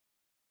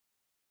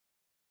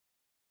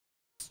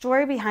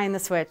Story Behind the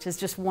Switch is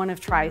just one of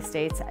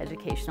Tri-State's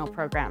educational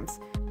programs.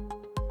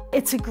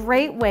 It's a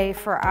great way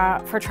for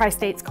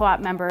Tri-State's co-op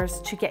members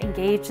to get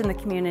engaged in the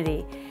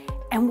community.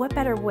 And what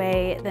better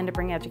way than to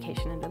bring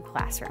education into the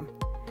classroom?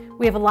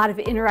 We have a lot of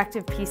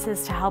interactive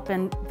pieces to help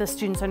the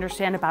students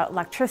understand about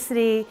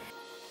electricity.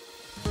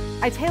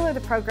 I tailor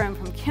the program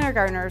from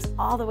kindergartners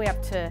all the way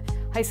up to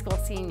high school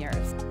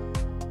seniors.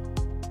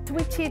 So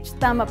we teach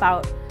them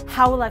about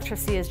how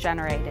electricity is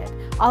generated,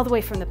 all the way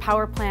from the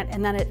power plant,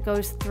 and then it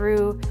goes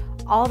through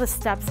all the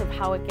steps of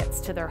how it gets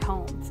to their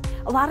homes.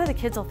 A lot of the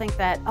kids will think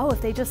that, oh, if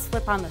they just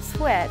flip on the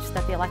switch,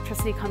 that the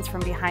electricity comes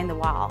from behind the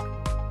wall.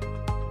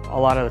 A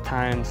lot of the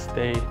times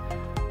they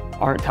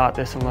aren't taught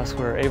this unless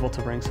we're able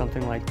to bring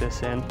something like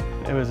this in.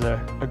 It was a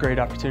great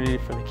opportunity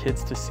for the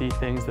kids to see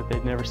things that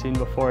they'd never seen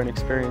before and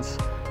experience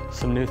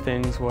some new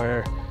things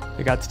where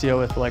they got to deal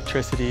with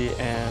electricity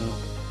and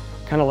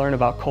kind of learn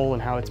about coal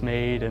and how it's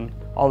made and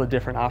all the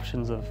different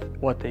options of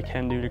what they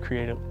can do to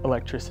create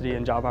electricity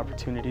and job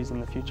opportunities in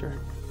the future.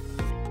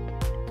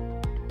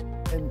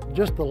 And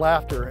just the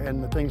laughter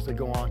and the things that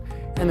go on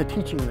and the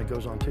teaching that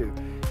goes on too.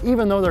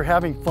 Even though they're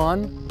having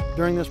fun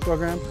during this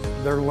program,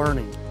 they're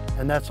learning,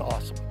 and that's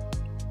awesome.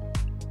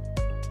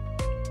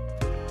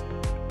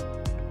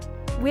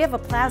 We have a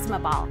plasma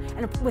ball,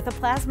 and with a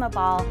plasma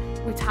ball,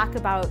 we talk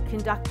about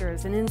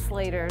conductors and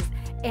insulators,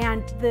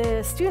 and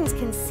the students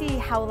can see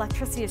how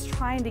electricity is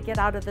trying to get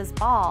out of this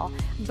ball,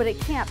 but it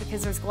can't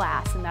because there's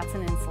glass, and that's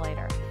an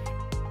insulator.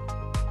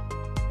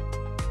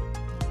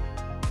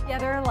 Yeah,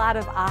 there are a lot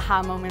of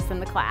aha moments in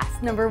the class.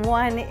 Number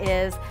one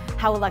is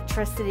how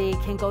electricity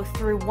can go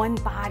through one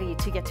body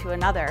to get to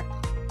another.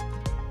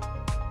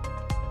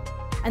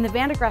 And the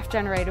Van de Graaff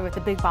generator with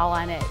the big ball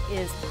on it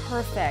is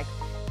perfect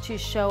to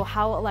show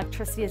how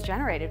electricity is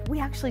generated. We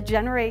actually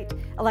generate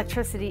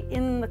electricity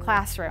in the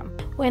classroom.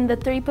 When the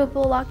three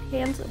people locked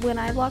hands, when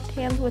I locked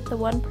hands with the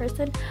one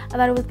person, I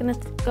thought it was going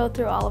to go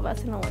through all of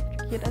us and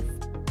electrocute us.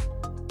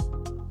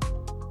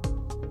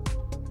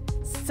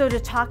 So to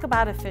talk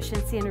about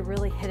efficiency and to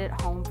really hit it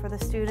home for the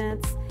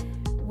students,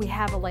 we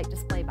have a light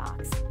display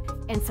box.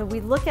 And so we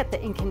look at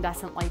the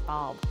incandescent light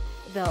bulb,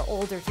 the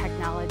older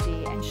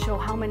technology, and show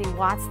how many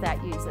watts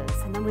that uses.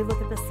 And then we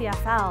look at the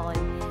CFL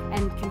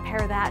and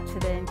compare that to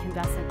the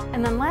incandescent.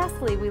 And then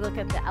lastly, we look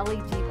at the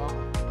LED bulb.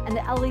 And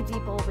the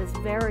LED bulb is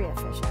very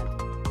efficient.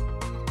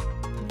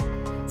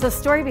 So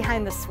Story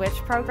Behind the Switch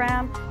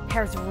program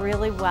pairs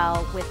really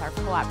well with our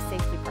co-op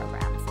safety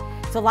programs.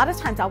 So a lot of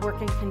times I'll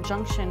work in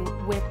conjunction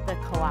with the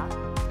co-op.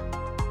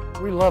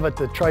 We love it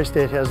that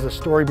Tri-State has the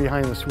Story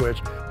Behind the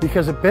Switch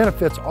because it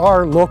benefits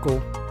our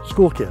local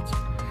school kids.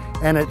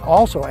 And it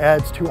also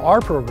adds to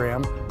our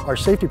program, our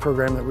safety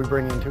program that we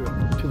bring into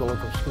the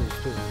local schools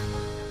too.